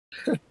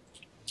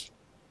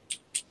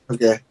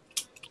Okay.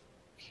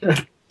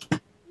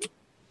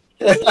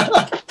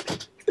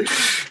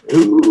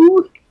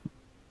 Ooh.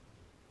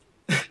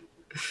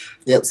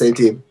 Yep, same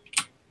team.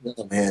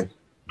 Oh man.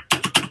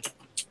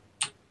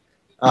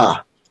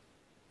 Ah.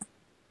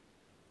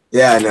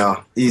 Yeah, I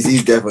know.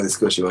 He's definitely the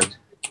squishy one.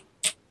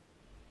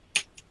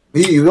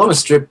 You want to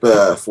strip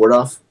Ford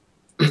off?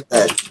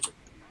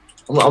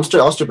 I'll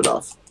strip it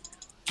off.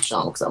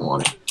 Sham, because I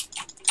want it.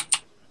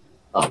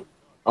 Oh,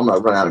 I'm gonna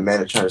run out of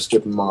mana trying to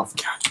strip him off.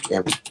 God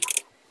damn it.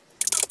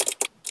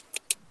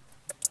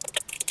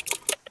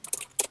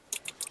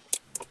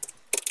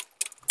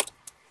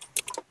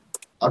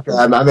 Okay,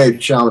 I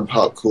made Shaman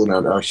pop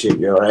cooldown. Oh shit,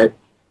 you alright?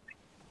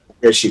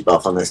 Get sheep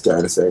off on this guy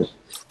in a second.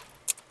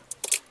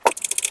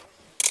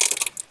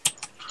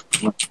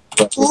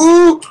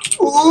 Ooh!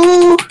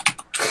 Ooh!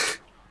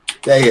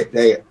 Dang it,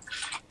 dang it.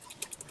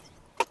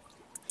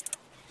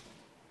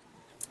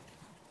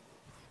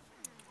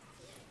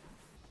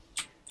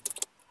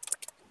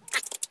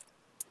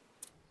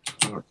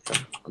 Okay,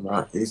 I'm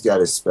not, he's got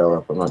his spell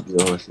up. I'm not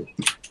dealing with it.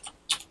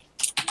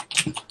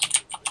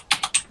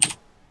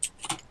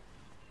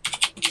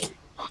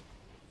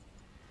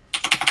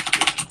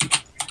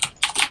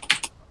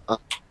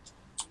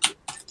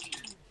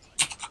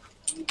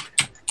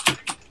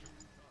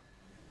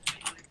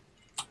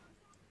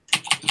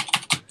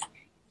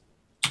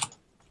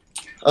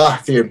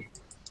 Ah, feared.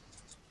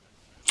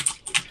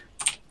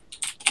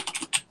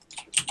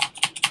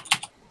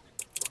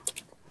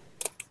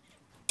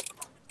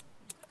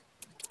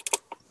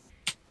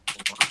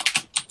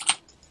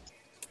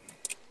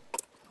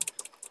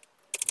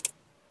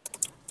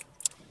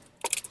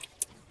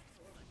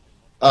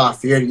 Ah,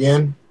 feared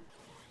again.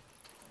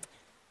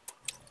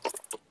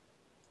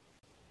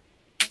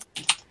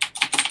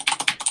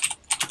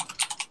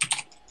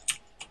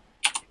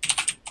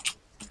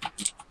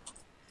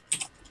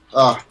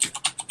 Ah.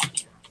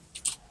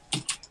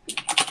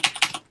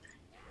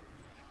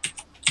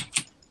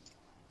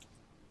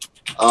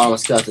 I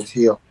almost got this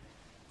heal.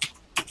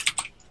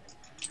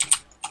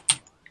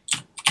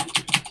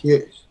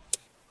 Here.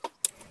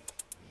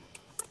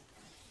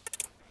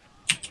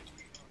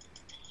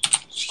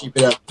 Just keep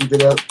it up, keep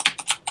it up.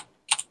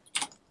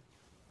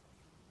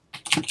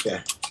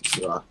 Okay,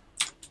 she's off.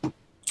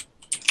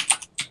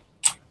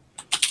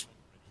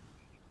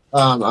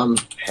 I'm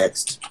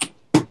hexed.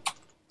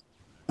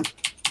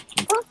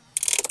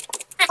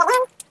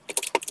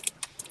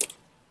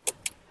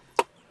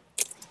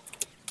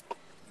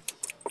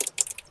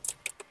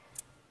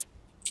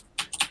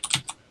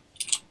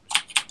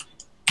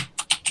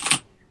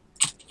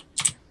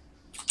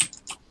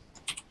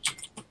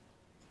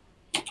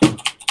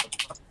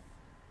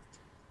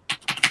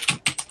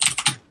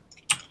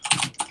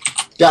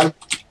 Got him.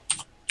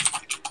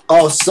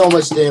 Oh, so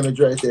much damage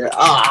right there.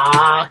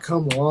 Ah,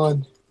 come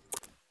on.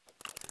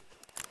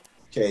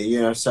 Okay,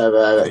 you know, sorry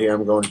about that here.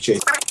 I'm going to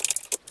chase.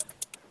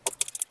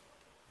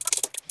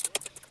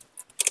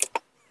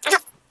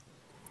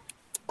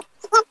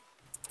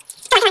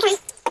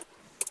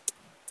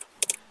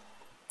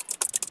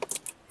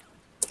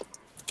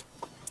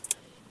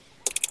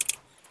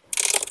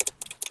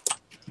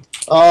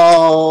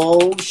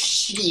 Oh,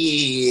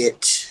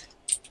 shit.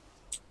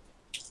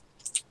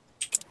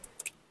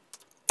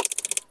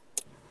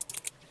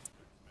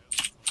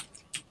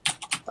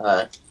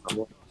 Alright.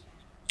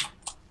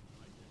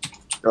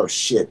 Oh,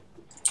 shit.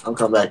 I'm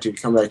coming back to you.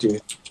 Come back to you.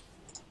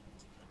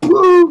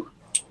 Woo!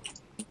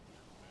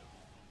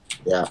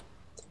 Yeah.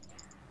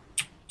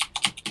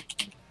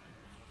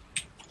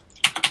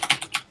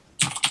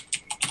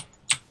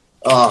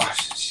 Oh,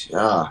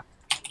 yeah.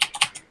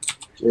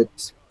 Good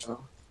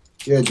spell.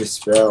 Good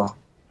dispel.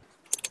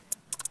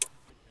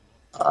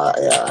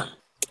 Yeah.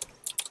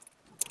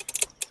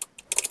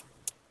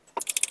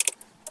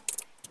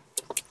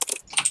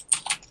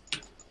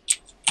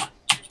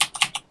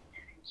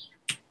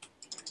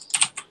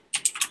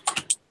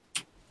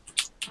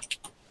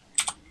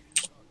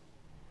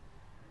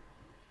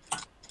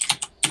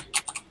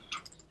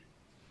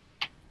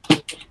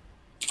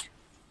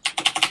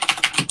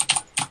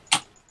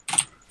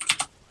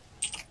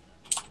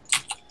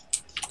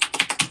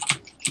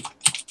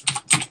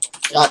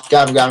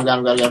 Got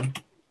him.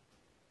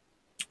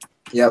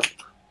 Yep.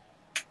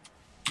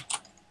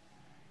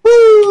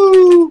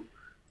 Woo!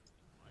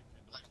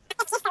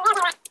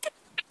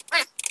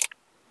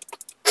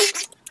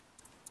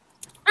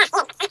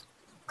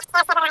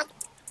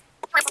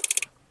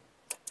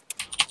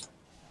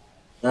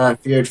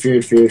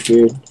 Feared.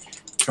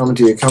 Coming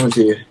to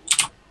you.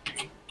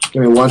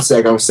 Give me 1 sec.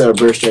 I'm gonna set a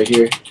burst right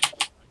here.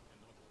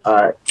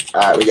 Alright,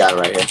 we got him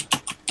right here.